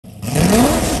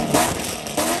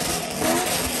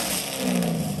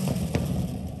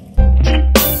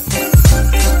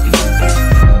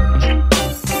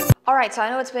Alright, so I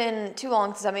know it's been too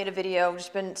long since I made a video. I've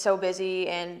just been so busy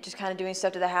and just kind of doing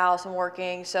stuff to the house and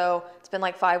working, so it's been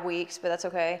like 5 weeks, but that's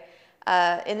okay.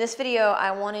 In this video,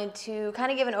 I wanted to kind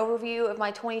of give an overview of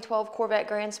my 2012 Corvette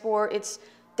Grand Sport. It's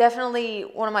definitely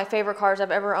one of my favorite cars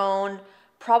I've ever owned,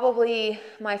 probably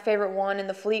my favorite one in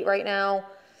the fleet right now.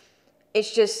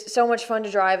 It's just so much fun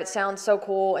to drive. It sounds so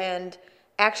cool, and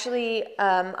actually,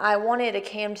 I wanted a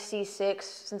cammed C6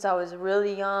 since I was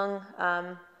really young.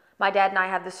 My dad and I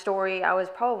had this story. I was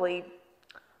probably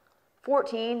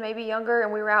 14, maybe younger,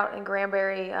 and we were out in Grand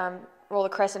Prairie, Rolla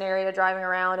Crescent area, driving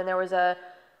around, and there was a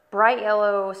bright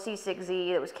yellow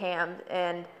C6Z that was cammed,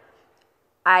 and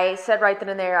I said right then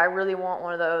and there, I really want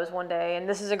one of those one day. And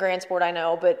this is a Grand Sport, I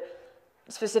know, but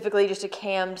specifically just a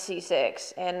cammed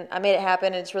C6, and I made it happen,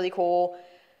 and it's really cool.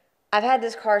 I've had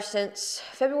this car since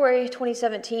February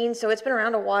 2017, so it's been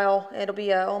around a while. It'll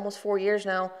be almost 4 years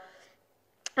now.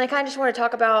 And I kind of just want to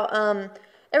talk about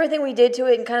everything we did to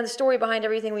it and kind of the story behind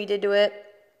everything we did to it.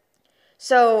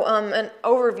 So, an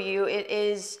overview, it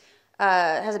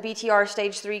has a BTR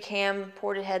Stage 3 cam,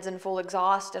 ported heads and full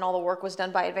exhaust, and all the work was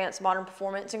done by Advanced Modern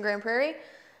Performance in Grand Prairie.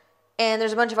 And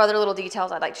there's a bunch of other little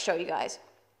details I'd like to show you guys.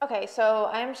 Okay, so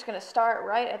I'm just going to start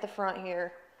right at the front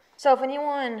here. So if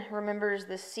anyone remembers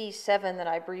the C7 that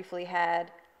I briefly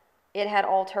had, it had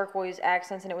all turquoise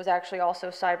accents, and it was actually also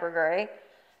cyber gray.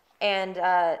 And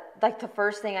like the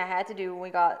first thing I had to do when we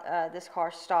got this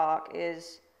car stock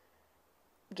is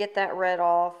get that red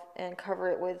off and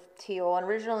cover it with teal. And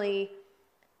originally,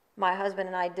 my husband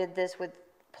and I did this with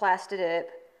Plastidip,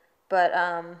 but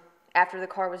after the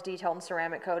car was detailed and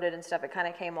ceramic coated and stuff, it kind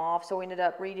of came off. So we ended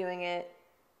up redoing it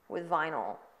with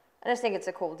vinyl. I just think it's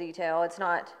a cool detail. It's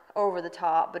not over the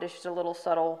top, but it's just a little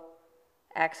subtle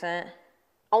accent.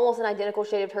 Almost an identical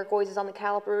shade of turquoise is on the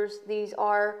calipers. These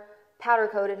are powder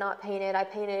coated, not painted. I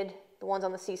painted the ones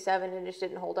on the C7 and it just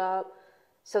didn't hold up.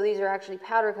 So these are actually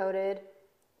powder coated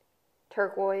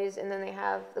turquoise, and then they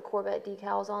have the Corvette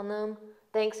decals on them.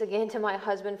 Thanks again to my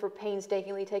husband for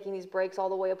painstakingly taking these brakes all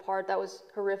the way apart. That was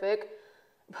horrific.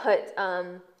 But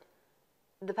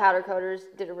the powder coaters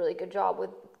did a really good job with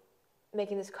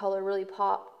making this color really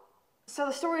pop. So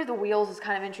the story of the wheels is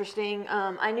kind of interesting.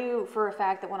 I knew for a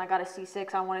fact that when I got a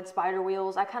C6, I wanted spider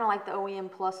wheels. I kind of like the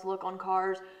OEM Plus look on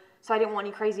cars, so I didn't want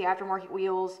any crazy aftermarket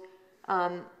wheels.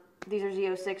 These are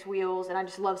Z06 wheels, and I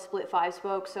just love split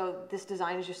 5-spoke, so this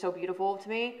design is just so beautiful to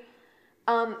me.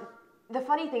 The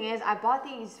funny thing is, I bought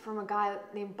these from a guy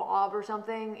named Bob or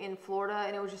something in Florida,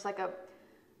 and it was just like a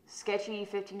sketchy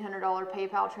 $1,500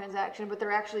 PayPal transaction, but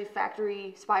they're actually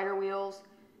factory spider wheels.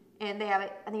 And they have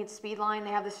it, I think it's Speedline,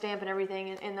 they have the stamp and everything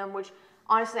in them, which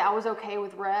honestly I was okay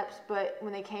with reps, but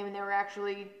when they came and they were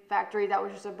actually factory, that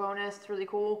was just a bonus. It's really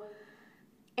cool.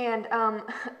 And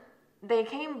they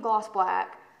came gloss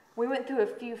black. We went through a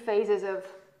few phases of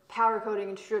powder coating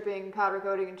and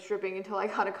stripping until I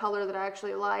got a color that I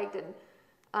actually liked. And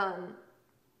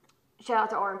shout out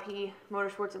to R&P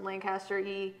Motorsports in Lancaster.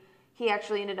 He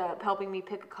actually ended up helping me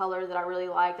pick a color that I really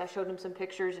liked. I showed him some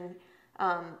pictures, and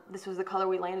this was the color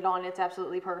we landed on. It's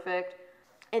absolutely perfect.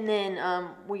 And then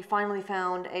we finally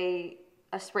found a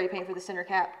spray paint for the center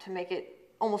cap to make it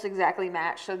almost exactly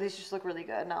match. So these just look really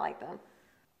good, and I like them.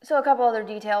 So a couple other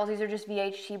details. These are just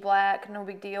VHT black, no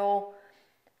big deal.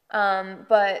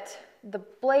 But the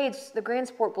blades, the Grand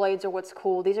Sport blades are what's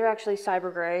cool. These are actually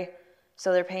cyber gray,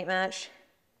 so they're paint matched.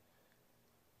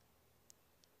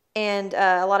 And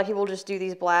a lot of people just do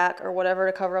these black or whatever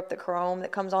to cover up the chrome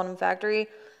that comes on in factory.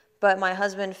 But my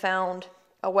husband found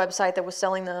a website that was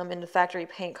selling them in the factory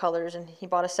paint colors, and he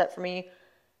bought a set for me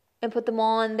and put them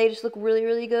on. They just look really,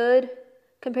 really good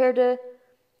compared to,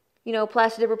 you know,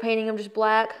 Plastidip painting them just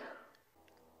black.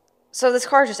 So this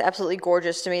car is just absolutely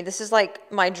gorgeous to me. This is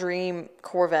like my dream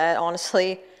Corvette,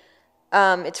 honestly.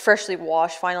 It's freshly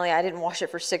washed, finally. I didn't wash it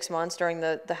for 6 months during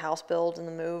the house build and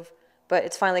the move, but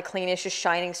it's finally clean. It's just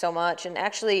shining so much. And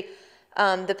actually,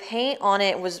 the paint on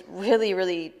it was really,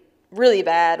 really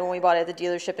bad when we bought it at the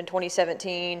dealership in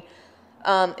 2017.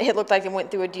 It looked like it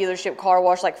went through a dealership car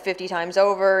wash like 50 times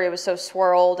over. It was so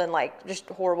swirled and like just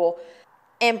horrible.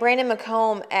 And Brandon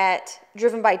McComb at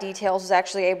Driven by Details was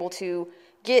actually able to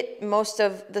get most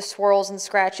of the swirls and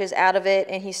scratches out of it,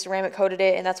 and he ceramic coated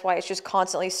it, and that's why it's just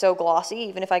constantly so glossy,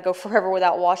 even if I go forever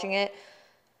without washing it.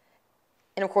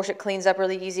 And of course it cleans up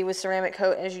really easy with ceramic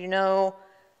coat, as you know.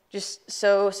 Just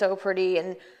so pretty.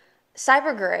 And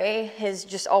cyber gray has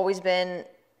just always been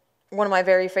one of my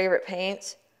very favorite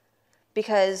paints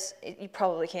because you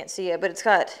probably can't see it, but it's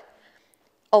got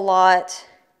a lot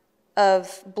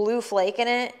of blue flake in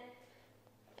it.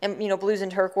 And, you know, blues and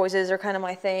turquoises are kind of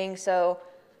my thing, so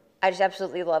I just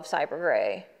absolutely love cyber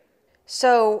gray.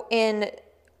 So in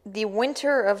the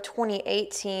winter of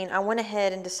 2018, I went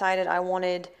ahead and decided I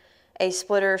wanted a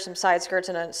splitter, some side skirts,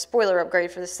 and a spoiler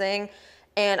upgrade for this thing.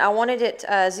 And I wanted it, the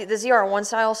ZR1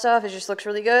 style stuff, it just looks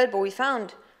really good, but we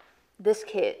found this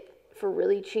kit for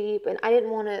really cheap, and I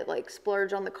didn't want to like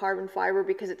splurge on the carbon fiber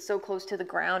because it's so close to the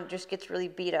ground, it just gets really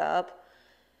beat up.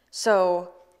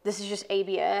 So this is just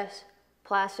ABS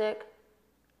plastic,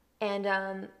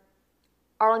 and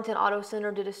Arlington Auto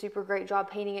Center did a super great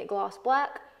job painting it gloss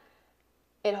black.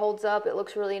 It holds up, it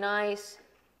looks really nice.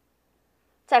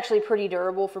 It's actually pretty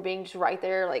durable for being just right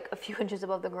there, like a few inches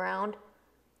above the ground.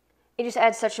 It just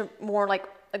adds such a more like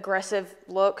aggressive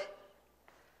look.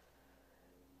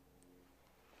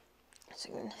 So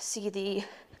you can see the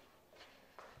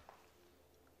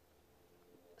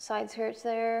side skirts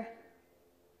there.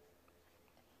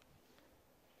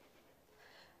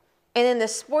 And then the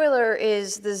spoiler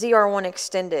is the ZR1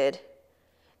 Extended.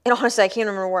 And honestly, I can't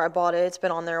remember where I bought it. It's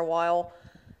been on there a while.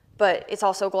 But it's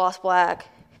also gloss black.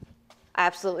 I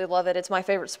absolutely love it. It's my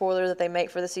favorite spoiler that they make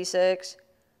for the C6.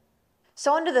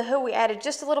 So under the hood, we added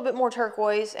just a little bit more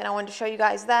turquoise, and I wanted to show you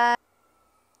guys that.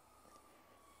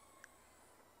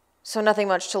 So nothing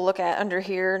much to look at under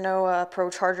here. No Pro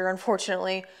Charger,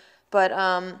 unfortunately. But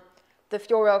the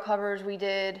fuel rail covers, we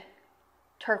did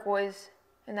turquoise,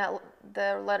 and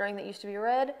the lettering that used to be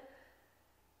red.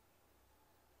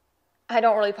 I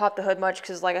don't really pop the hood much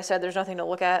because, like I said, there's nothing to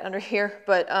look at under here.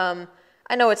 But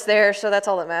I know it's there, so that's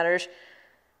all that matters.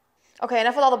 Okay,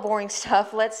 enough with all the boring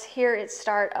stuff. Let's hear it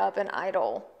start up and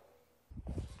idle.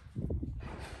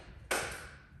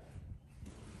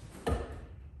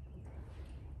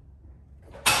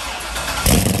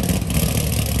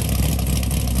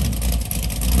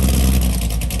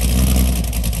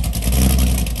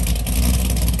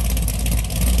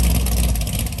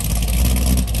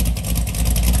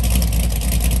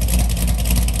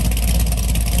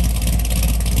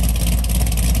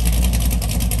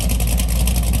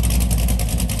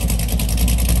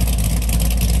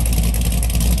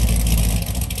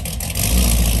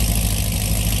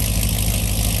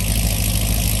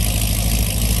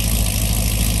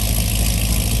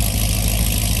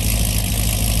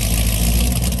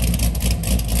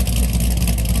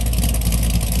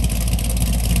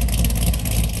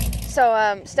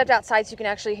 So stepped outside so you can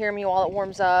actually hear me while it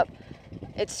warms up.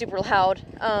 It's super loud.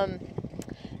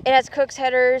 It has Cook's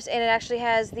headers, and it actually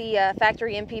has the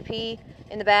factory MPP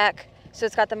in the back. So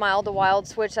it's got the mild to wild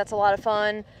switch. That's a lot of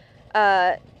fun.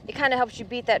 It kind of helps you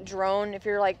beat that drone if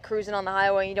you're like cruising on the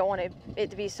highway and you don't want it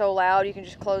to be so loud. You can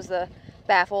just close the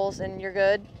baffles and you're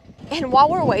good. And while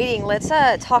we're waiting, let's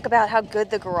talk about how good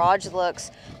the garage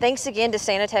looks. Thanks again to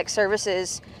Sanitech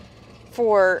Services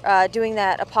for doing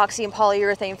that epoxy and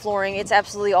polyurethane flooring. It's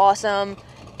absolutely awesome.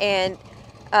 And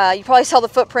you probably saw the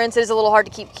footprints. It is a little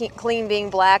hard to keep clean being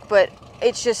black, but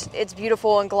it's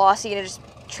beautiful and glossy, and it just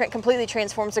completely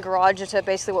transforms the garage into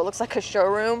basically what looks like a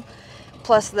showroom.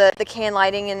 Plus the can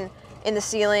lighting in the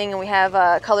ceiling, and we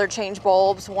have color change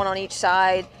bulbs, one on each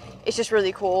side. It's just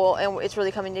really cool, and it's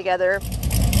really coming together.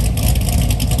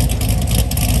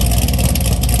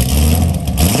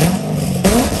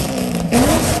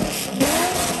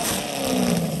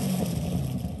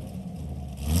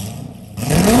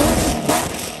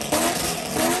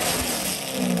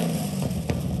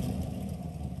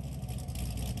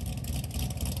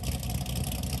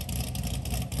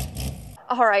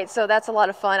 All right, so that's a lot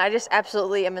of fun. I just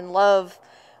absolutely am in love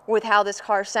with how this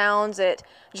car sounds. It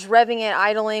just revving it,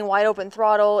 idling, wide open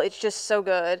throttle. It's just so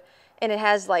good. And it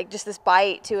has like just this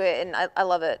bite to it, and I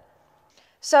love it.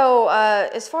 So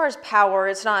as far as power,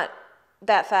 it's not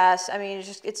that fast. I mean,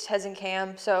 it's heads and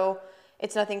cam, so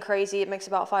it's nothing crazy. It makes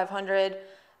about 500.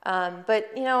 But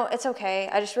you know, it's okay.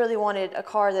 I just really wanted a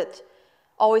car that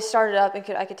always started up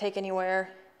and I could take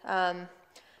anywhere.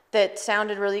 That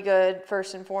sounded really good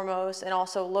first and foremost, and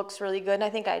also looks really good. And I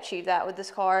think I achieved that with this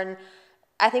car. And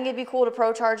I think it'd be cool to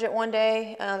pro charge it one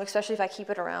day, especially if I keep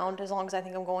it around, as long as I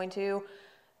think I'm going to.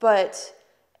 But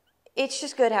it's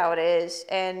just good how it is,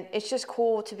 and it's just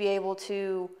cool to be able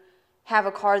to have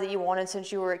a car that you wanted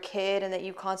since you were a kid and that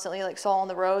you constantly like saw on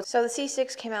the road. So the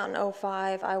C6 came out in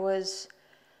 05. I was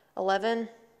 11.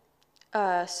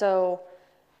 So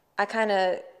I kind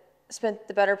of spent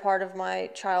the better part of my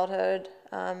childhood,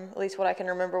 at least what I can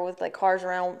remember, with like cars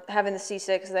around, having the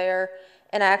C6 there.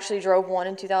 And I actually drove one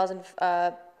in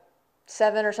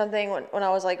 2007 or something when I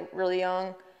was like really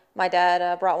young. My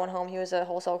dad brought one home. He was a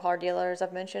wholesale car dealer, as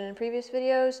I've mentioned in previous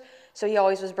videos. So he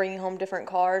always was bringing home different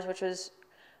cars, which was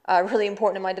really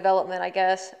important in my development, I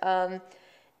guess.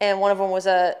 And one of them was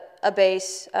a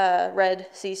base red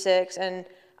C6, and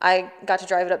I got to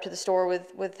drive it up to the store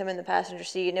with him in the passenger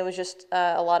seat, and it was just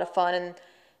a lot of fun. And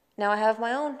now I have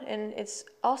my own, and it's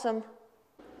awesome.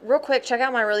 Real quick, check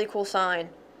out my really cool sign.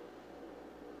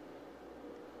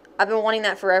 I've been wanting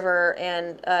that forever,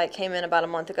 and it came in about a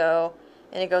month ago,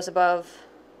 and it goes above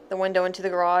the window into the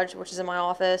garage, which is in my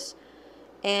office,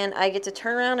 and I get to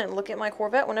turn around and look at my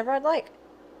Corvette whenever I'd like.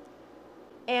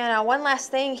 And one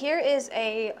last thing, here is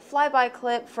a flyby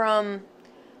clip from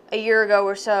a year ago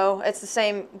or so. It's the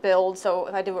same build, so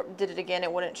if I did it again,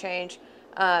 it wouldn't change.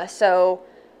 So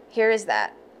here is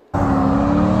that.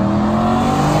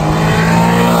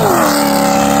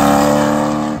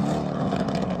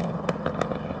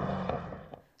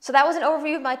 So that was an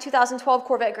overview of my 2012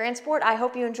 Corvette Grand Sport. I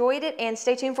hope you enjoyed it, and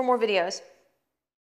stay tuned for more videos.